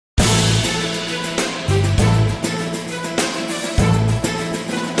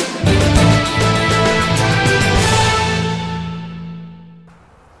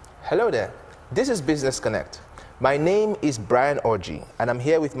Hello there. This is Business Connect. My name is Brian Orji, and I'm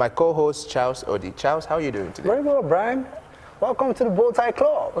here with my co-host, Charles Odi. Charles, how are you doing today? Very well, Brian. Welcome to the Bowtie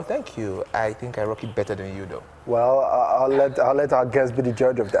Club. Oh, thank you. I think I rock it better than you, though. Well, I'll let our guests be the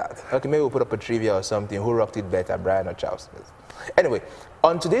judge of that. Okay, maybe we'll put up a trivia or something. Who rocked it better, Brian or Charles? Anyway,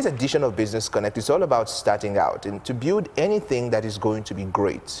 on today's edition of Business Connect, it's all about starting out. And to build anything that is going to be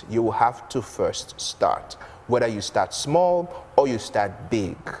great, you will have to first start. Whether you start small or you start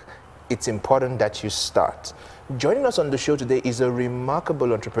big, it's important that you start. Joining us on the show today is a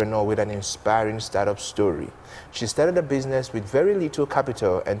remarkable entrepreneur with an inspiring startup story. She started a business with very little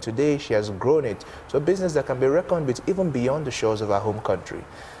capital, and today she has grown it to a business that can be reckoned with even beyond the shores of our home country.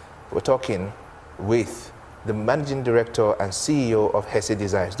 We're talking with the Managing Director and CEO of Hesey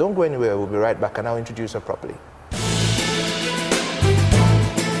Designs. Don't go anywhere, we'll be right back, and I'll introduce her properly.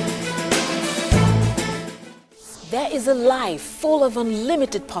 There is a life full of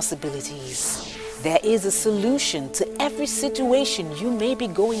unlimited possibilities. There is a solution to every situation you may be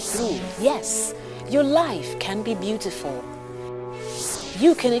going through. Yes, your life can be beautiful.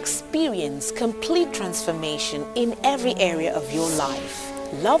 You can experience complete transformation in every area of your life.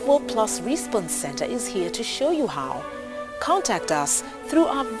 Love World Plus Response Center is here to show you how. Contact us through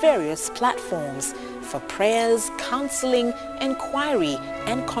our various platforms for prayers, counseling, inquiry,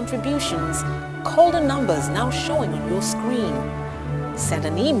 and contributions. Call the numbers now showing on your screen. Send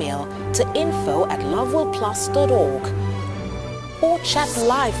an email to info@loveworldplus.org or chat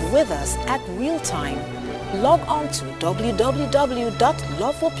live with us at real time. Log on to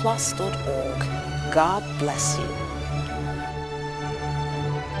www.loveworldplus.org. God bless you.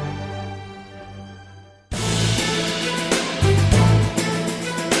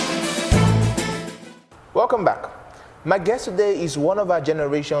 Welcome back. My guest today is one of our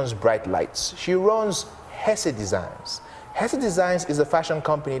generation's bright lights. She runs Hesey Designs. Hesey Designs is a fashion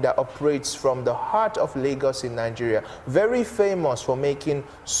company that operates from the heart of Lagos in Nigeria, very famous for making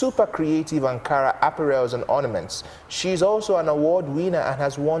super creative Ankara apparels and ornaments. She is also an award winner and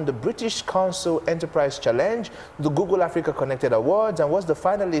has won the British Council Enterprise Challenge, the Google Africa Connected Awards, and was the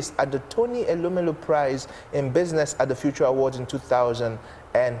finalist at the Tony Elumelu Prize in Business at the Future Awards in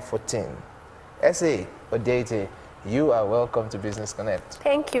 2014. Hesey Odete, you are welcome to Business Connect.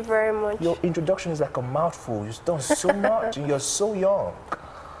 Thank you very much. Your introduction is like a mouthful. You've done so much and you're so young.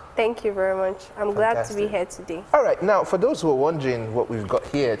 Thank you very much. I'm glad to be here today. All right, now for those who are wondering what we've got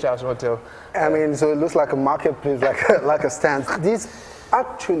here, Charles, you want to tell? I mean, so it looks like a marketplace, like a stand. These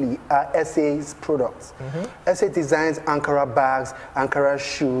actually are Hesey's products. Hesey Designs Ankara bags, Ankara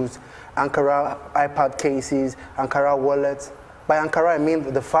shoes, Ankara iPad cases, Ankara wallets. By Ankara, I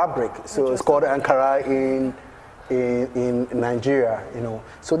mean the fabric. So it's called Ankara in Nigeria, you know.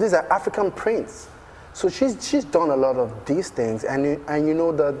 So these are African prints. So she's done a lot of these things, and you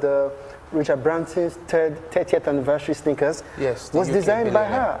know that the Richard Branson's 30th anniversary sneakers was designed by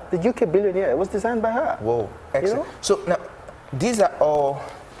her. The UK billionaire was designed by her. Whoa, excellent. You know? So now, these are all,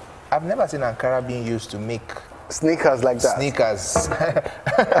 I've never seen Ankara being used to make sneakers like that. Sneakers,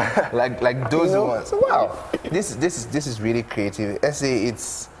 like those ones. So, wow, this is really creative. I say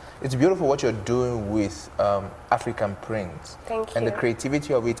it's beautiful what you're doing with African prints. Thank you. And the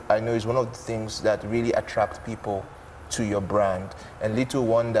creativity of it, I know, is one of the things that really attract people to your brand. And little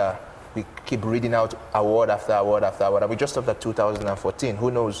wonder we keep reading out award after award after award. And we just stopped at 2014.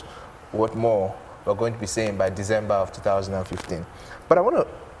 Who knows what more we're going to be saying by December of 2015. But I want to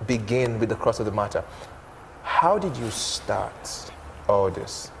begin with the crux of the matter. How did you start all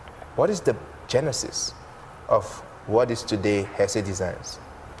this? What is the genesis of what is today Hesey Designs?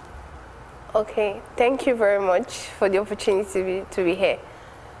 Okay, thank you very much for the opportunity to be here.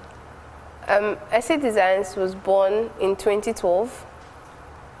 Hesey Designs was born in 2012.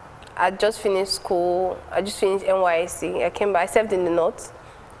 I just finished school. I just finished NYSC. I came back. I served in the north,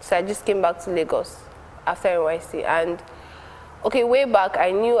 so I just came back to Lagos after NYSC. And okay, way back,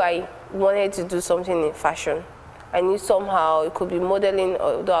 I knew I wanted to do something in fashion. I knew somehow it could be modeling,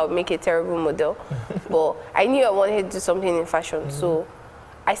 although I would make a terrible model. But I knew I wanted to do something in fashion. So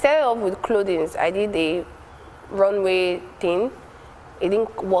I started off with clothing. I did a runway thing. It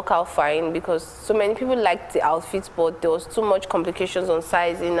didn't work out fine because so many people liked the outfits, but there was too much complications on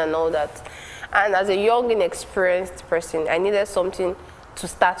sizing and all that. And as a young, inexperienced person, I needed something to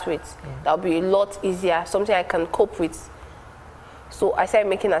start with that would be a lot easier, something I can cope with. So I started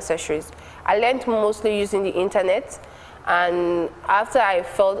making accessories. I learned mostly using the internet, and after I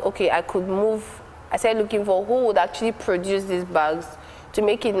felt okay, I could move, I started looking for who would actually produce these bags to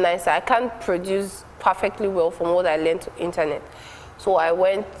make it nicer. I can't produce perfectly well from what I learned on the internet. So I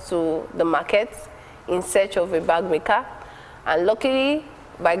went to the market in search of a bag maker, and luckily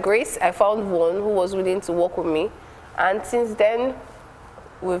by grace, I found one who was willing to work with me. And since then,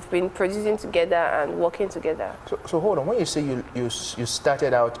 we've been producing together and working together. So hold on, when you say you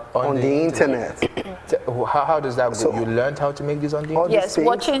started out on the internet. how does that go? So, you learned how to make this on the internet? Yes,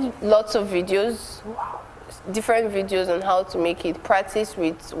 watching lots of videos, different videos on how to make it, practice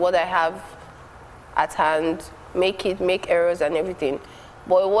with what I have at hand, make errors and everything.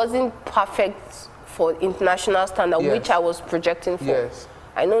 But it wasn't perfect for international standard, Yes. which I was projecting for. Yes.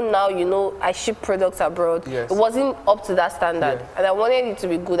 I know now, you know, I ship products abroad. Yes. It wasn't up to that standard. Yes. And I wanted it to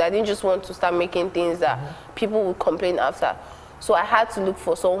be good. I didn't just want to start making things that people would complain after. So I had to look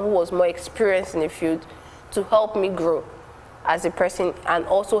for someone who was more experienced in the field to help me grow as a person and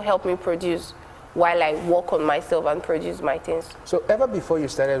also help me produce while I work on myself and produce my things. So ever before you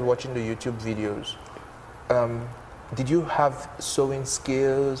started watching the YouTube videos, did you have sewing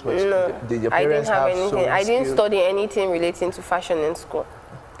skills? No, Did your I didn't parents have sewing anything. I didn't skills? study anything relating to fashion in school.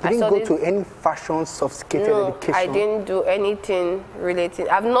 You didn't go to any fashion sophisticated education? I didn't do anything related.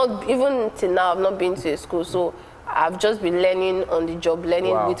 I've not, even till now, I've not been to a school. So I've just been learning on the job,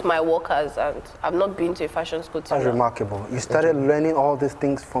 learning with my workers, and I've not been to a fashion school till That's now. remarkable. You started learning all these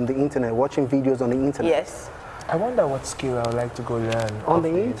things from the internet, watching videos on the internet? Yes. I wonder what skill I would like to go learn. On the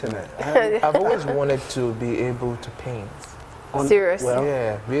internet? I've always wanted to be able to paint. Seriously? well,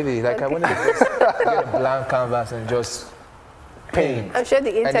 Yeah, really. Like I wanted to just get a blank canvas and just paint. I'm sure the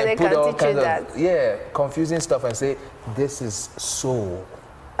And then internet put all can teach you kinds that. of, yeah, confusing stuff and say, this is soul,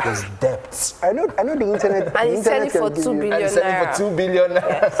 there's depths. I know the internet. And you sell it for can give 2 you- billion And selling naira. for 2 billion.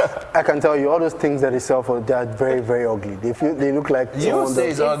 I can tell you, all those things that they sell for, they are very, very ugly. They look like You someone say that-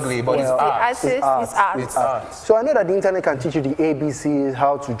 it's ugly, but it's The art. artist is art. It's art. So I know that the internet can teach you the ABCs,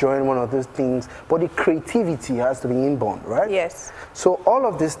 how to join one of those things, but the creativity has to be inborn, right? Yes. So all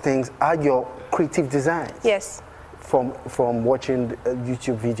of these things are your creative designs. Yes. From watching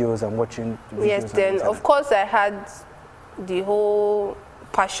YouTube videos and watching videos. Yes, on the then internet. of course I had the whole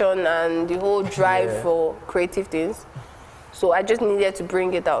passion and the whole drive for creative things. So I just needed to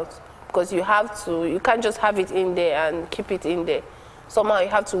bring it out because you can't just have it in there and keep it in there. Somehow you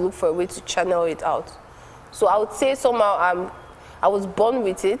have to look for a way to channel it out. So I would say somehow I was born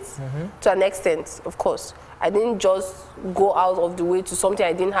with it to an extent, of course. I didn't just go out of the way to something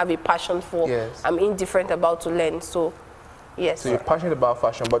I didn't have a passion for. Yes. I'm indifferent about to learn. So, yes. So you're passionate about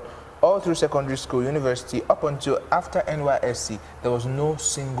fashion, but all through secondary school, university, up until after NYSC, there was no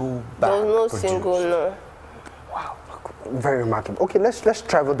single bag There was no produced. single, no. Wow, very remarkable. Okay, let's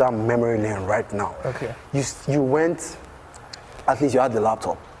travel down memory lane right now. Okay. You went, at least you had the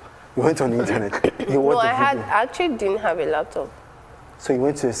laptop. You went on the internet. You No, watched the I video. actually didn't have a laptop. So you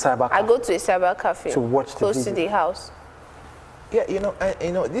went to a cyber I cafe. go to a cyber cafe To watch the close to video. the house. Yeah,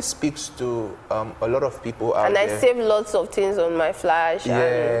 this speaks to a lot of people out And I there. save lots of things on my flash.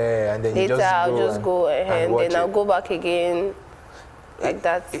 Yeah, and then you later just I'll go just and- go and ahead, watch then I'll it. go back again. Like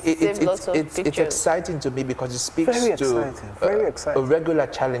that. Save lots of it's pictures. exciting to me because it speaks Very to exciting, very exciting. a regular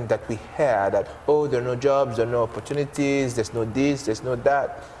challenge that we hear that, oh, there are no jobs, there are no opportunities, there's no this, there's no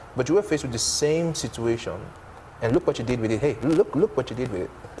that. But you were faced with the same situation, and look what you did with it. Hey, look what you did with it.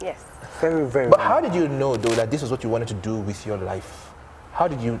 Yes. Very, very. But how did you know, though, that this is what you wanted to do with your life? How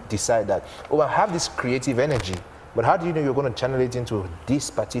did you decide that, oh, I have this creative energy, but how do you know you're going to channel it into this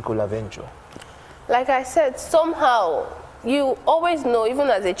particular venture? Like I said, somehow you always know, even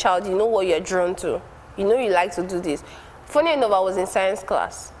as a child, you know what you're drawn to. You know you like to do this. Funny enough, I was in science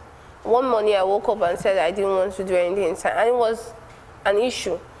class. One morning I woke up and said I didn't want to do anything in science, and it was an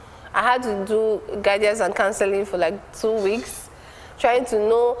issue. I had to do guidance and counseling for like 2 weeks, trying to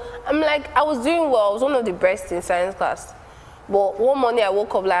know. I was doing well. I was one of the best in science class. But one morning I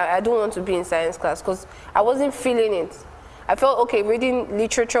woke up like, I don't want to be in science class because I wasn't feeling it. I felt okay reading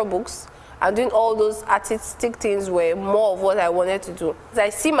literature books and doing all those artistic things were more of what I wanted to do. I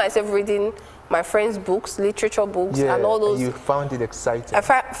see myself reading my friends' books, literature books, and all those. You found it exciting. I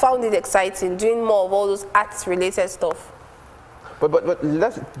found it exciting, doing more of all those arts-related stuff. But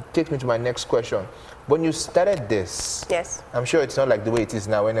that takes me to my next question. When you started this, Yes. I'm sure it's not like the way it is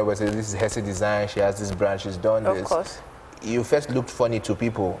now. When everyone says, this is Hesey Designs, she has this brand, she's done this. Of course. You first looked funny to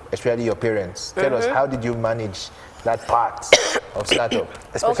people, especially your parents. Tell us, how did you manage that part of startup?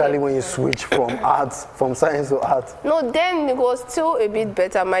 Especially Okay. when you switch from arts, from science to art. No, then it was still a bit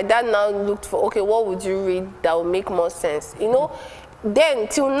better. My dad now looked for, okay, what would you read that would make more sense? You know, then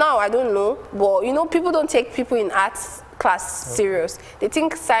till now, I don't know. But, you know, people don't take people in arts class serious. They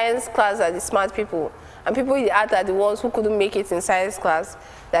think science class are the smart people. And people in the art are the ones who couldn't make it in science class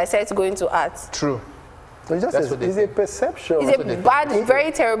that decided to go into art. True. It's a perception. It's a bad,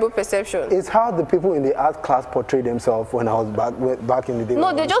 very terrible perception. It's how the people in the art class portray themselves when I was back in the day.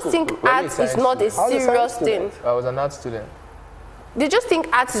 No, they just think art is not a serious thing. I was an art student. They just think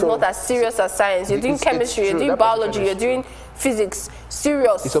art is not as serious as science. You're doing chemistry, you're doing biology, you're doing physics.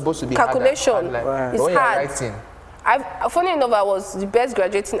 Serious. It's supposed to be calculation. Hard. It's hard. Funny enough, I was the best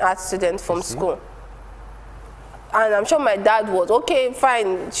graduating art student from school. And I'm sure my dad was, okay,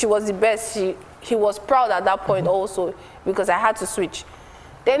 fine, she was the best. He was proud at that point also because I had to switch.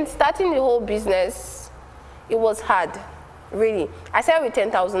 Then starting the whole business, it was hard, really. I started with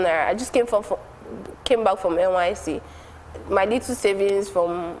 10,000 naira. I just came back from NYC. My little savings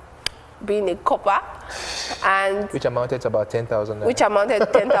from being a copper, and which amounted to about 10,000 naira. Which amounted to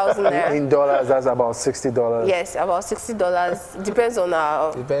 10,000 naira. In dollars, that's about $60. Yes, about $60. Depends on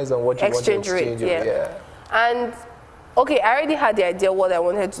our what you exchange rate. Yeah. And okay, I already had the idea what I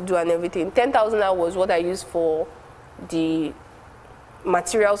wanted to do and everything. 10,000 naira was what I used for the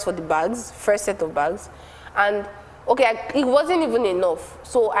materials for the bags, first set of bags, and okay, it wasn't even enough.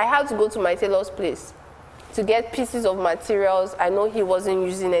 So I had to go to my tailor's place to get pieces of materials I know he wasn't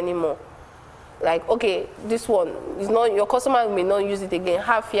using anymore. Like, okay, this one is not, your customer may not use it again,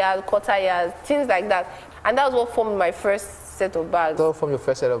 half yard, quarter yard, things like that. And that was what formed my first set of bags. So from your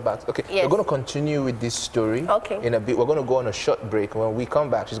first set of bags. Okay, yes. We're going to continue with this story in a bit. We're going to go on a short break. When we come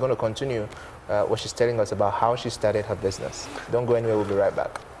back, she's going to continue what she's telling us about how she started her business. Don't go anywhere, we'll be right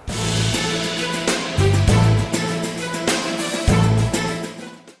back.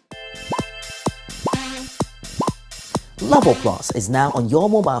 Level Plus is now on your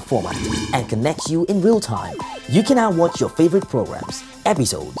mobile format and connects you in real time. You can now watch your favorite programs,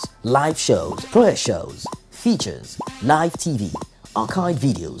 episodes, live shows, prayer shows, features, live TV, archived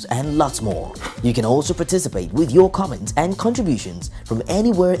videos, and lots more. You can also participate with your comments and contributions from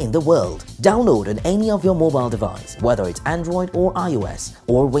anywhere in the world. Download on any of your mobile device, whether it's Android or iOS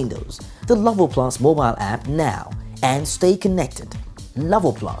or Windows, the Level Plus mobile app now and stay connected.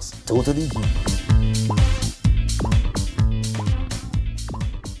 Level Plus, totally you.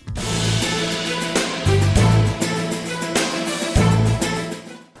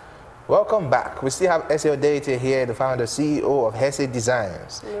 Welcome back. We still have Hesey Designs here, the founder, CEO of Hesey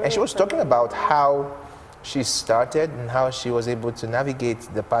Designs. And she was talking about how she started and how she was able to navigate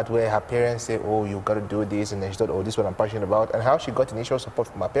the part where her parents say, oh, you got to do this, and then she thought, oh, this is what I'm passionate about, and how she got initial support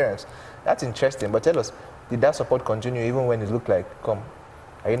from her parents. That's interesting. But tell us, did that support continue even when it looked like, come,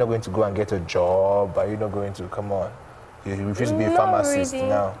 are you not going to go and get a job? Are you not going to, come on, you refuse to be a pharmacist really.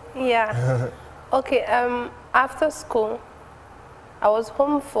 Now? Yeah. Okay, after school, I was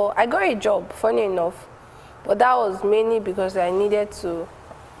home I got a job, funny enough, but that was mainly because I needed to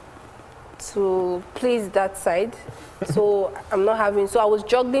please that side. So I was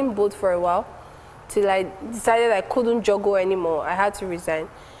juggling both for a while till I decided I couldn't juggle anymore. I had to resign.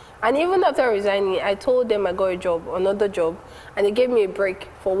 And even after resigning, I told them I got a job, another job, and they gave me a break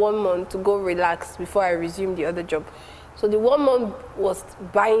for 1 month to go relax before I resumed the other job. So the 1 month was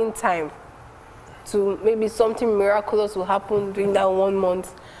buying time to maybe something miraculous will happen during that 1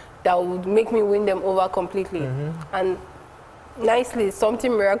 month that would make me win them over completely. And nicely,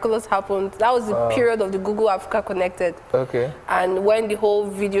 something miraculous happened. That was the period of the Google Africa Connected. Okay. And when the whole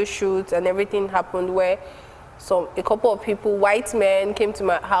video shoot and everything happened, where a couple of people, white men, came to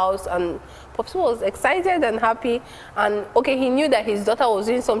my house, and Pops was excited and happy. And okay, he knew that his daughter was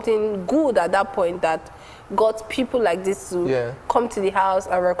doing something good at that point that got people like this to come to the house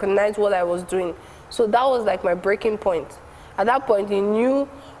and recognize what I was doing. So that was like my breaking point. At that point, he knew,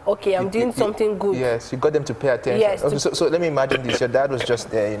 okay, I'm doing something good. Yes, you got them to pay attention. Yes. Okay, so let me imagine this. Your dad was just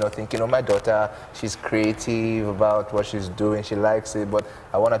there, thinking, oh, my daughter, she's creative about what she's doing. She likes it, but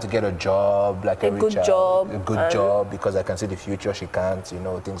I want her to get a job, like a good job. A good job, because I can see the future. She can't,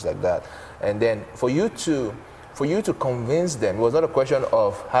 things like that. And then for you to convince them, it was not a question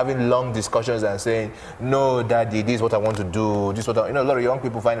of having long discussions and saying, no, daddy, this is what I want to do. This is what a lot of young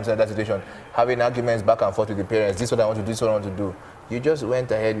people find themselves in that situation, having arguments back and forth with the parents. This is what I want to do, this is what I want to do. You just went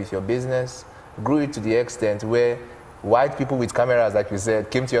ahead with your business, grew it to the extent where white people with cameras, like you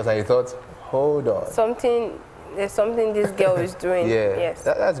said, came to us and you thought, hold on. There's something this girl is doing. Yeah, yes.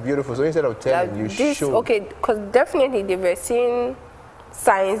 That's beautiful. So instead of telling, you showed. Okay, because definitely they were seeing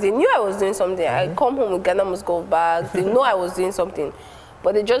signs. They knew I was doing something. I come home with Ghana must go back. They know I was doing something,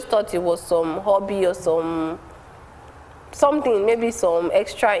 but they just thought it was some hobby or something, maybe some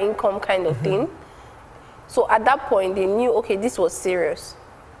extra income kind of thing. So at that point, they knew, okay, this was serious.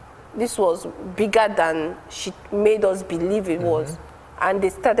 This was bigger than she made us believe it was, and they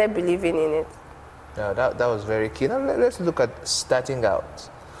started believing in it. Yeah, that was very key. Now let's look at starting out.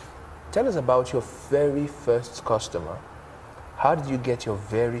 Tell us about your very first customer. How did you get your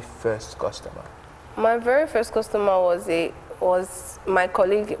very first customer? My very first customer was my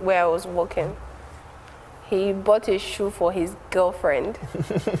colleague where I was working. He bought a shoe for his girlfriend.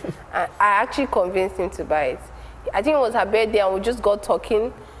 And I actually convinced him to buy it. I think it was her birthday and we just got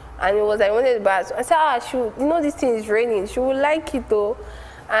talking. And it was like, I wanted to buy it. I said, shoe, you know this thing is raining. She would like it though.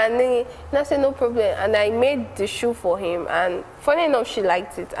 And then I said, no problem. And I made the shoe for him. And funny enough, she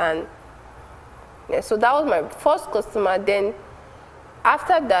liked it. And yeah, so that was my first customer. Then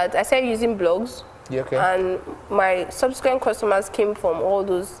after that, I started using blogs. Yeah, okay. And my subsequent customers came from all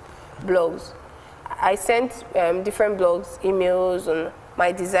those blogs. I sent different blogs, emails on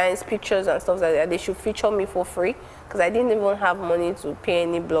my designs, pictures and stuff like that. They should feature me for free because I didn't even have money to pay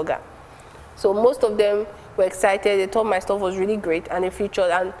any blogger. So most of them were excited. They thought my stuff was really great and they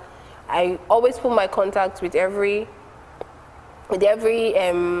featured. And I always put my contacts with every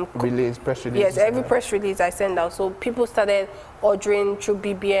release, press release. Yes, every press release I send out. So people started ordering through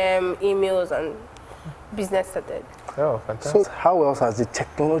BBM, emails, and business started. Oh, fantastic. So how else has the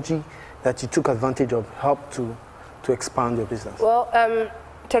technology that you took advantage of helped to expand your business? Well,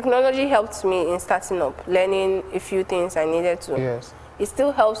 technology helped me in starting up, learning a few things I needed to. Yes. It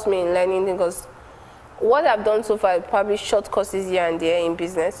still helps me in learning because what I've done so far is probably short courses here and there in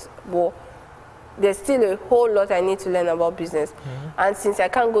business, but there's still a whole lot I need to learn about business. And since I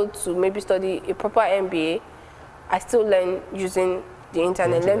can't go to maybe study a proper MBA, I still learn using the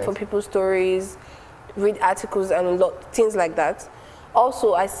internet, learn from people's stories, read articles and a lot, things like that.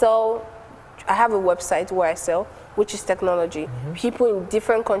 Also, I have a website where I sell, which is technology. People in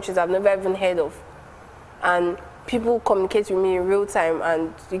different countries I've never even heard of. And people communicate with me in real time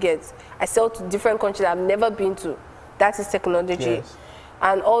and I sell to different countries I've never been to. That is technology. Yes.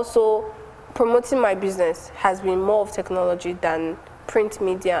 And also, promoting my business has been more of technology than print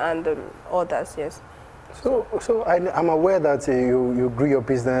media and others, yes. So I'm aware that you grew your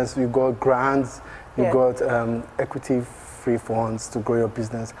business, you got grants, you got equity-free funds to grow your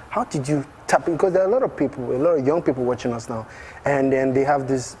business. How did you tap in? Because there are a lot of people, a lot of young people watching us now, and then they have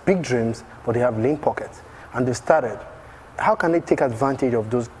these big dreams, but they have lean pockets, and they started. How can they take advantage of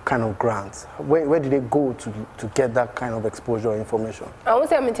those kind of grants? Where do they go to get that kind of exposure or information? I won't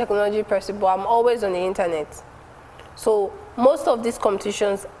say I'm a technology person, but I'm always on the internet. So most of these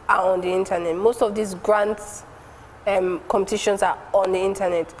competitions are on the internet. Most of these grants competitions are on the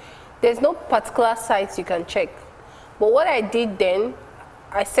internet. There's no particular sites you can check. But what I did then,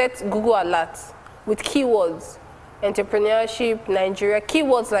 I set Google Alerts with keywords. Entrepreneurship, Nigeria,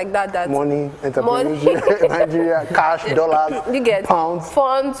 keywords like that. Money, entrepreneurship, Nigeria, cash, dollars, you get pounds.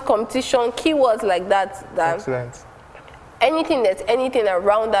 Funds, competition, keywords like that. Excellent. Anything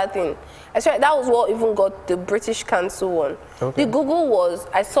around that thing. Actually, that was what even got the British Council one. Okay. The Google was,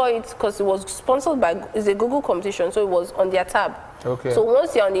 I saw it because it was sponsored by, it's a Google competition, so it was on their tab. Okay. So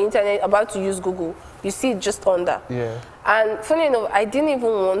once you're on the internet about to use Google, you see it just under. Yeah. And funny enough, I didn't even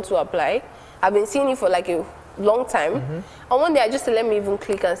want to apply. I've been seeing it for like a long time. And one day I just said, let me even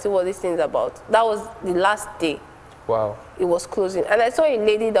click and see what this thing is about. That was the last day. Wow. It was closing. And I saw a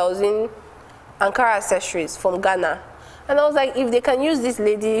lady that was in Ankara accessories from Ghana. And I was like, if they can use this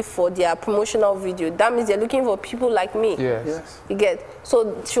lady for their promotional video, that means they're looking for people like me. Yes. You get?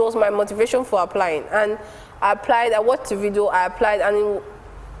 So she was my motivation for applying. And I applied, I watched the video, I applied, and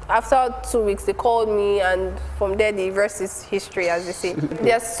after 2 weeks, they called me, and from there, the rest is history, as they say.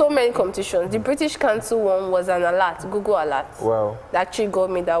 There are so many competitions. The British Council one was an alert, Google Alert. Wow. That actually got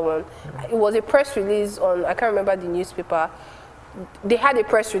me that one. It was a press release on, I can't remember the newspaper. They had a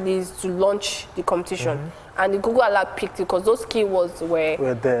press release to launch the competition. And the Google Alert picked it because those keywords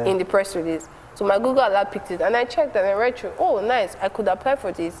were there in the press release. So my Google Alert picked it, and I checked and I read through, oh, nice, I could apply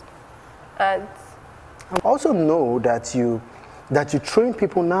for this. And I also know that you train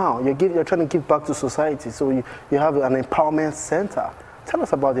people now. You're trying to give back to society. So you have an empowerment center. Tell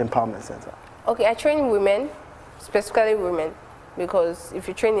us about the empowerment center. Okay, I train women, specifically women, because if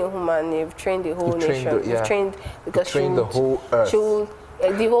you train a woman, you've trained the whole nation. You've trained because the whole earth.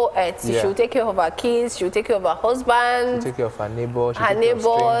 The whole earth. She will take care of her kids. She will take care of her husband. She'll take care of her neighbors. Her neighbors,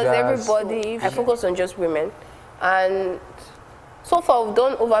 everybody. I focus on just women, and so far we've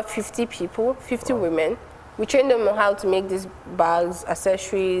done over 50 people, 50 women. We train them on how to make these bags,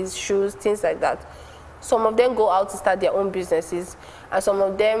 accessories, shoes, things like that. Some of them go out to start their own businesses, and some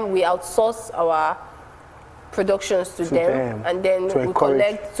of them we outsource our productions to them, and then we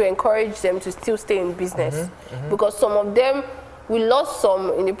collect to encourage them to still stay in business. Because some of them, we lost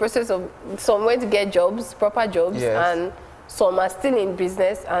some in the process of, some went to get jobs, proper jobs, and some are still in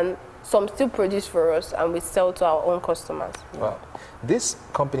business, and some still produce for us, and we sell to our own customers. Wow. This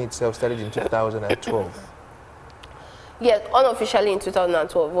company itself started in 2012. Yes, unofficially in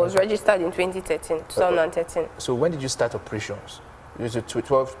 2012. It was registered in 2013. So when did you start operations? Was it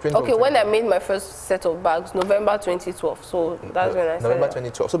 2012? Okay, when I made my first set of bags, November 2012. So that's when I started. November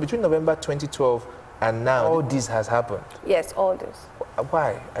 2012. So between November 2012 and now, all this has happened. Yes, all this.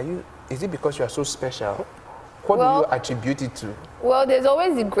 Why? Is it because you are so special? What do you attribute it to? Well, there's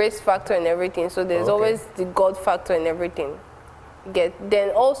always the grace factor in everything. So there's always the God factor in everything. Then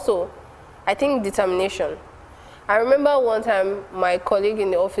also, I think determination. I remember one time my colleague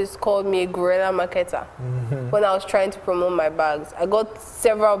in the office called me a guerrilla marketer when I was trying to promote my bags. I got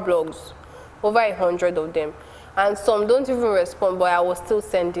several blogs, over 100 of them. And some don't even respond, but I was still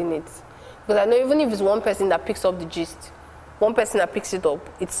sending it. Because I know even if it's one person that picks up the gist, one person that picks it up,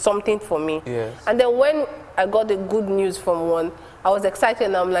 it's something for me. Yes. And then when I got the good news from one, I was excited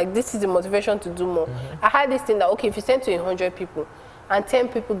and I'm like, this is the motivation to do more. I had this thing that, okay, if you send to 100 people and 10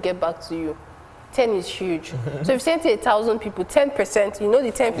 people get back to you, 10 is huge. So if you send to 1,000 people, 10%, you know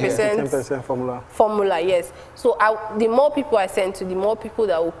the 10%? Yeah, 10% formula. Formula, yes. So the more people I send to, the more people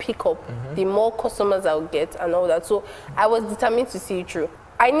that will pick up, the more customers I will get and all that. So I was determined to see it through.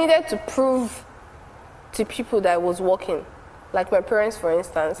 I needed to prove to people that I was working, like my parents, for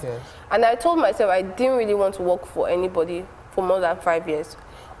instance. Yes. And I told myself I didn't really want to work for anybody for more than 5 years,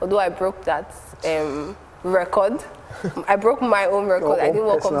 although I broke that record. I broke my own record. I didn't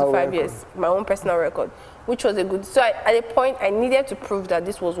work up to 5 years, my own personal record, which was a good. So at a point, I needed to prove that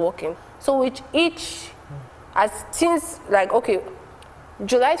this was working. So with each, since like, okay,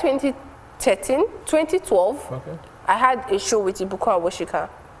 July 2012, I had a show with Ibuko Awoshika.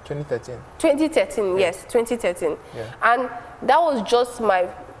 2013. 2013, yes, 2013. Yeah. And that was just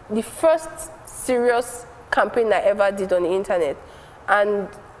the first serious campaign I ever did on the internet. And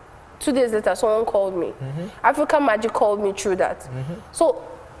 2 days later, someone called me. African Magic called me through that. So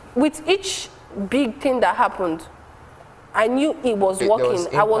with each big thing that happened, I knew it was working.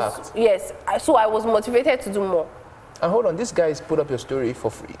 So I was motivated to do more. And hold on, these guys put up your story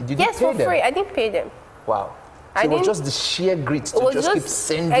for free. Did you pay for them? free. I didn't pay them. Wow. So it was just the sheer grit to just keep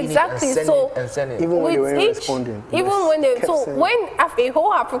sending exactly. it and sending it and sending it. Even when they weren't responding. Even when they, when a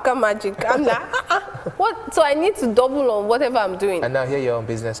whole African Magic, I'm like, what? So I need to double on whatever I'm doing. And now here you're on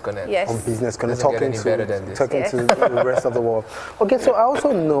Business Connect. Yes. On Business Connect, Doesn't get any better than this. talking to the rest of the world. Okay, so I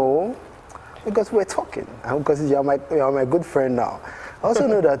also know, because we're talking, and because you're my good friend now, I also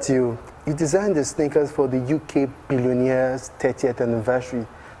know that you designed the sneakers for the UK billionaire's 30th anniversary.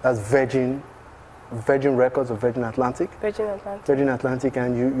 That's Virgin Records or Virgin Atlantic? Virgin Atlantic. Virgin Atlantic,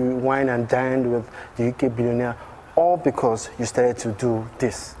 and you wine and dined with the UK billionaire, all because you started to do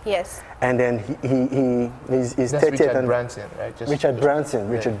this. Yes. And then his 30th Richard Branson, right?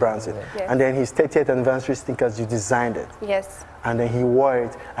 Richard Branson. Yes. And then his 30th anniversary sneakers, you designed it. Yes. And then he wore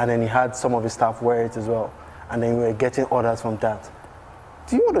it, and then he had some of his staff wear it as well. And then we were getting orders from that.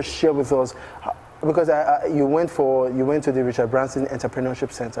 Do you want to share with us, because you went to the Richard Branson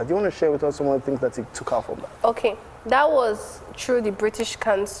Entrepreneurship Center. Do you want to share with us some of the things that you took out from that? Okay, that was through the British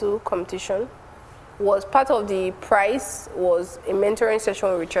Council competition. Was part of the prize was a mentoring session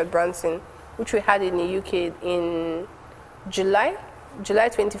with Richard Branson, which we had in the UK in July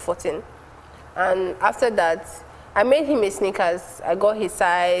 2014. And after that, I made him a sneakers. I got his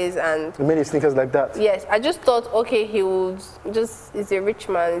size and... You made his sneakers like that? Yes, I just thought, okay, he's a rich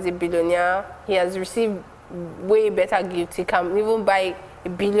man, he's a billionaire. He has received way better gifts. He can even buy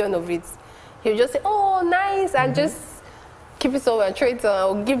 1 billion of it. He'll just say, oh, nice, and just keep it somewhere and trade it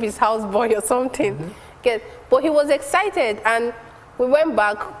or give his houseboy or something. But he was excited, and we went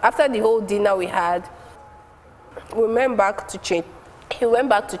back, after the whole dinner we had, we went back to change. He went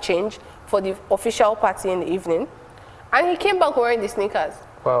back to change for the official party in the evening. And he came back wearing the sneakers.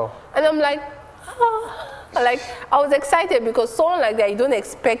 Wow. And I'm like, like, I was excited because someone like that, you don't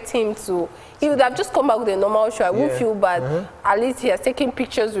expect him to. He would have just come back with a normal show. I wouldn't feel bad. At least he has taken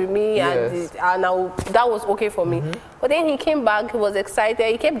pictures with me, and that was okay for me. But then he came back, he was excited,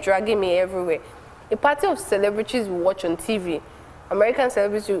 he kept dragging me everywhere. A party of celebrities we watch on TV, American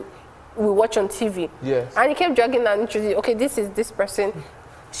celebrities we watch on TV. Yes. And he kept dragging and introducing, okay, this is this person.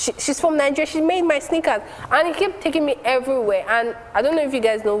 She's from Nigeria, she made my sneakers. And he kept taking me everywhere. And I don't know if you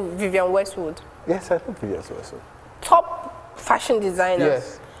guys know Vivienne Westwood. Yes, I know Vivienne Westwood. Top fashion designer.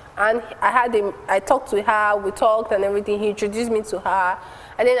 Yes. And I talked to her, we talked and everything. He introduced me to her.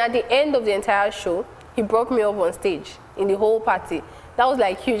 And then at the end of the entire show, he brought me up on stage in the whole party. That was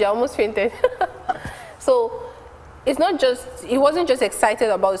like huge, I almost fainted. So it's not just, he wasn't just excited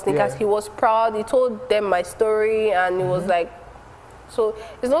about the sneakers, he was proud, he told them my story, and it was like, So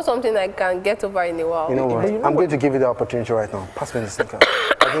it's not something I can get over in a while. You know what? I'm going to give you the opportunity right now. Pass me the sneaker.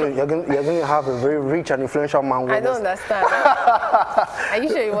 You're going to have a very rich and influential man with I don't understand. Are you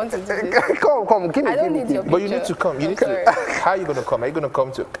sure you want to do this? Come, give me. I don't need your picture. But you need to come. You need to. How are you going to come? Are you going to come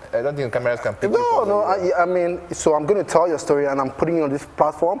to? I don't think the cameras can pick you. No. I mean, so I'm going to tell your story, and I'm putting you on this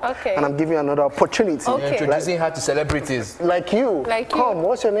platform, Okay. and I'm giving you another opportunity. Okay. You're introducing her to celebrities. Like you. Come,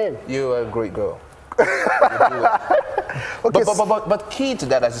 what's your name? You are a great girl. Okay. But key to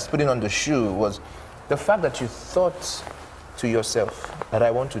that, as it's putting on the shoe, was the fact that you thought to yourself that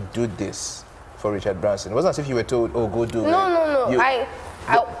I want to do this for Richard Branson. It wasn't as if you were told, oh, go do it. No.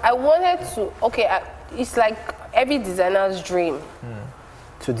 I wanted to. Okay, it's like every designer's dream.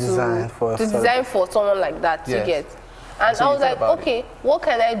 To design for someone like that to Yes. get. And So I you was thought like, about okay, what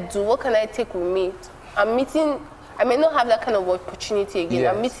can I do? What can I take with me? I may not have that kind of opportunity again.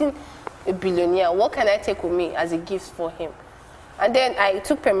 Yes. I'm meeting a billionaire. What can I take with me as a gift for him? And then I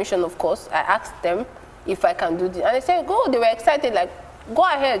took permission, of course. I asked them if I can do this. And they said, go. They were excited, like, go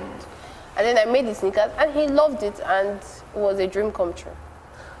ahead. And then I made the sneakers, and he loved it, and it was a dream come true.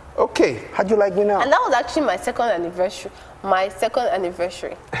 Okay. How'd you like me now? And that was actually my second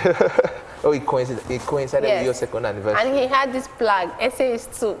anniversary. Oh, it coincided with your second anniversary. And he had this flag, essays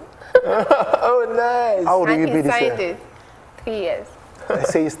too. Oh, nice. How old will And you he be this signed year? it. 3 years. I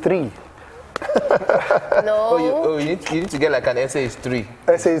say it's 3. No. You need to get like an essay is 3.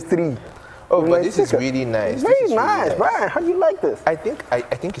 I say it's 3. Oh, With but my this is sticker. really nice. Very This is really nice, Brian. How do you like this? I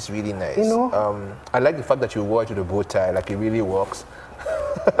think it's really nice. You know? I like the fact that you wore it with a bow tie, like it really works.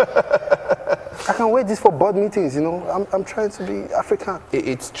 I can wear this for board meetings, you know. I'm trying to be African.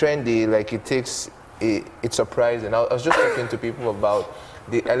 It's trendy, like it's surprising. I was just talking to people about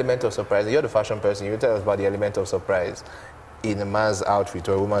the element of surprise. You're the fashion person, you tell us about the element of surprise in a man's outfit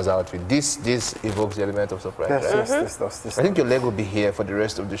or a woman's outfit. This evokes the element of surprise, right? Yes. I think your leg will be here for the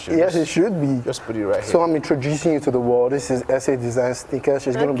rest of the show. Yes, it should be. Just put it right So here. I'm introducing you to the world. This is Hesey Designs sneakers.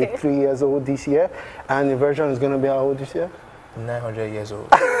 She's going to be Okay. 3 years old this year. And the version is going to be how old this year? 900 years old.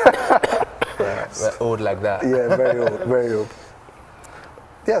 We're old like that. Yeah, very old, very old.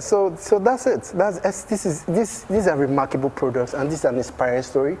 Yeah, so that's it. These are remarkable products, and this is an inspiring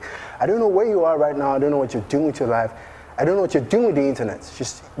story. I don't know where you are right now. I don't know what you're doing with your life. I don't know what you're doing with the internet.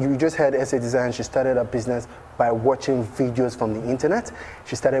 You just heard Hesey Designs. She started her business by watching videos from the internet.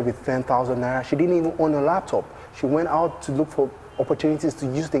 She started with 10,000 naira. She didn't even own a laptop. She went out to look for opportunities to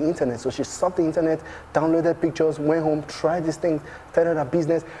use the internet. So she surfed the internet, downloaded pictures, went home, tried these things, started her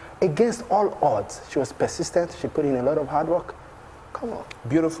business against all odds. She was persistent. She put in a lot of hard work. Come on.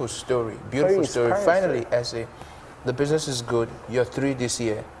 Beautiful story. Beautiful story. inspiring Finally, Hesey, the business is good. You're 3 this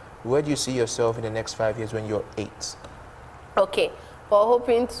year. Where do you see yourself in the next 5 years when you're 8? Okay. We're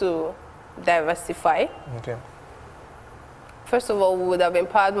hoping to diversify. Okay. First of all, we would have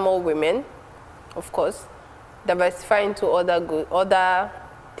empowered more women, of course. Diversify into other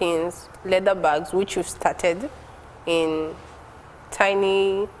things, leather bags, which we've started in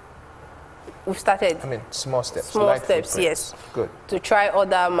tiny. We've started. I mean, small steps. Small light steps, footprints. yes. Good. To try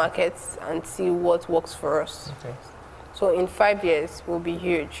other markets and see what works for us. Okay. So in 5 years, we'll be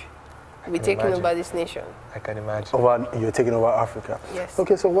huge. We'll be taking imagine. over this nation. I can imagine. You're taking over Africa. Yes.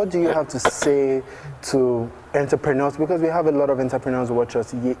 Okay, so what do you have to say to entrepreneurs? Because we have a lot of entrepreneurs who watch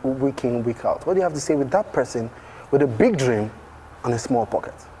us week in, week out. What do you have to say with that person with a big dream and a small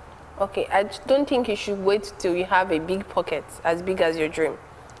pocket? Okay, I don't think you should wait till you have a big pocket as big as your dream.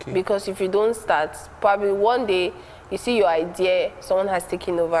 Okay. Because if you don't start, probably one day you see your idea, someone has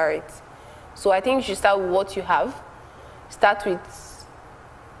taken over it. So I think you should start with what you have. Start with,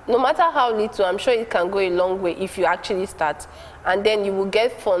 no matter how little, I'm sure it can go a long way if you actually start. And then you will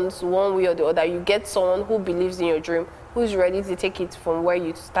get funds one way or the other. You get someone who believes in your dream, who's ready to take it from where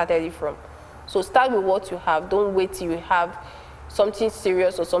you started it from. So start with what you have. Don't wait till you have something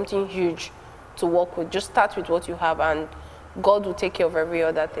serious or something huge to work with. Just start with what you have, and God will take care of every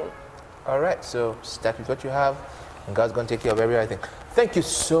other thing. All right, so start with what you have, and God's going to take care of everything. Thank you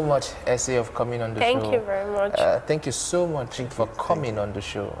so much, Hesey, of coming on the show. Thank you very much. Thank you so much for coming on the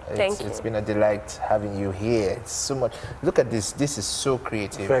show. Thank you. It's been a delight having you here. It's so much. Look at this. This is so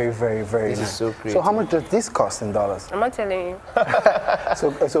creative. Very, very, very This nice. is so creative. So how much does this cost in dollars? I'm not telling you.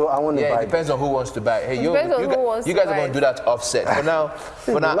 So I want to Yeah, buy it depends on who wants to buy. Hey, depends on who wants you to guys buy are going it. to do that offset.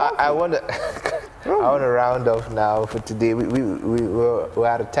 For now, I want to I want to round off now for today. We're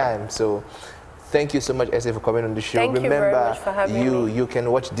out of time. So Thank you so much, Hesey, for coming on the show. Thank you Remember, very much for having me. You can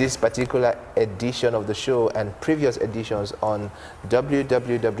watch this particular edition of the show and previous editions on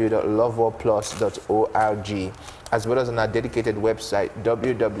www.loveworldplus.org, as well as on our dedicated website,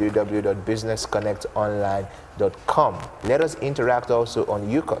 www.businessconnectonline.com. Let us interact also on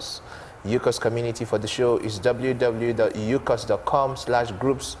UCOS. UCOS community for the show is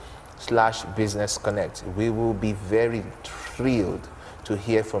www.ucos.com/groups/businessconnect. We will be very thrilled to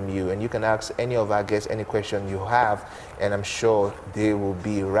hear from you, and you can ask any of our guests any question you have, and I'm sure they will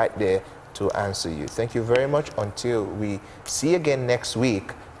be right there to answer you. Thank you very much. Until we see you again next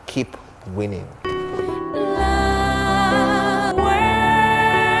week, keep winning.